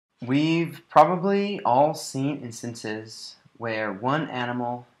We've probably all seen instances where one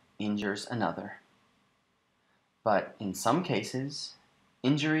animal injures another. But in some cases,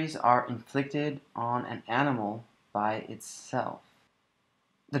 injuries are inflicted on an animal by itself.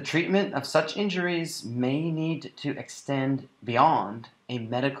 The treatment of such injuries may need to extend beyond a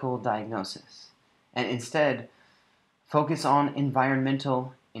medical diagnosis and instead focus on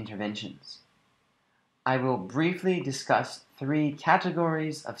environmental interventions. I will briefly discuss 3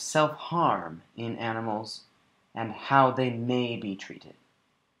 categories of self-harm in animals and how they may be treated.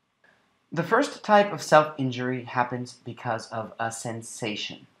 The first type of self-injury happens because of a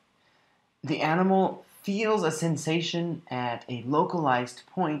sensation. The animal feels a sensation at a localized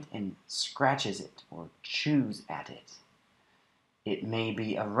point and scratches it or chews at it. It may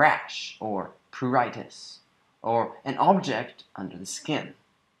be a rash or pruritus or an object under the skin.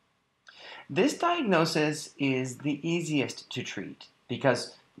 This diagnosis is the easiest to treat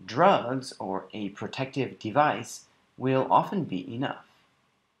because drugs or a protective device will often be enough.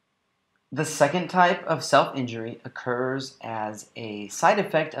 The second type of self-injury occurs as a side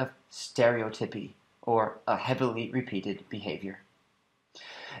effect of stereotypy or a heavily repeated behavior.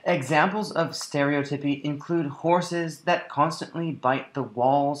 Examples of stereotypy include horses that constantly bite the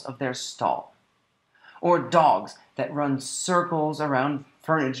walls of their stall, or dogs that run circles around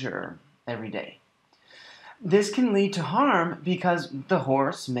furniture every day. This can lead to harm because the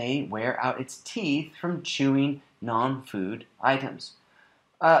horse may wear out its teeth from chewing non-food items.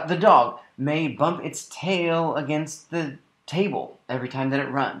 The dog may bump its tail against the table every time that it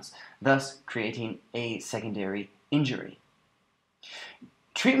runs, thus creating a secondary injury.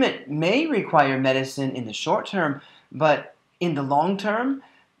 Treatment may require medicine in the short term, but in the long term,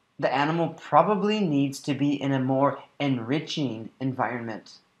 the animal probably needs to be in a more enriching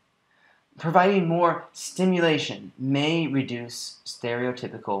environment. Providing more stimulation may reduce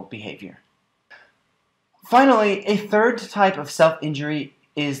stereotypical behavior. Finally, a third type of self-injury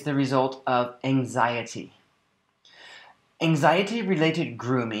is the result of anxiety. Anxiety-related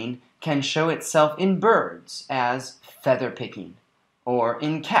grooming can show itself in birds as feather picking, or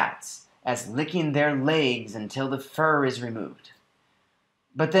in cats as licking their legs until the fur is removed.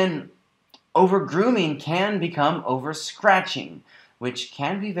 But then, over-grooming can become over-scratching, which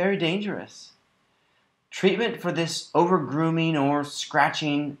can be very dangerous. Treatment for this over-grooming or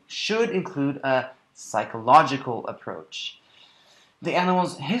scratching should include a psychological approach. The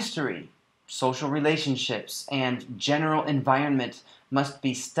animal's history, social relationships, and general environment must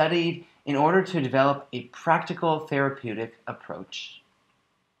be studied in order to develop a practical therapeutic approach.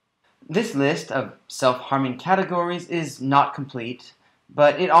 This list of self-harming categories is not complete,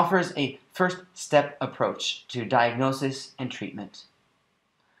 but it offers a first-step approach to diagnosis and treatment.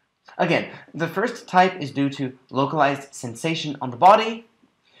 Again, the first type is due to localized sensation on the body.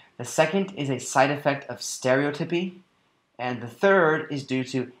 The second is a side effect of stereotypy. And the third is due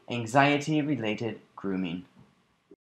to anxiety-related grooming.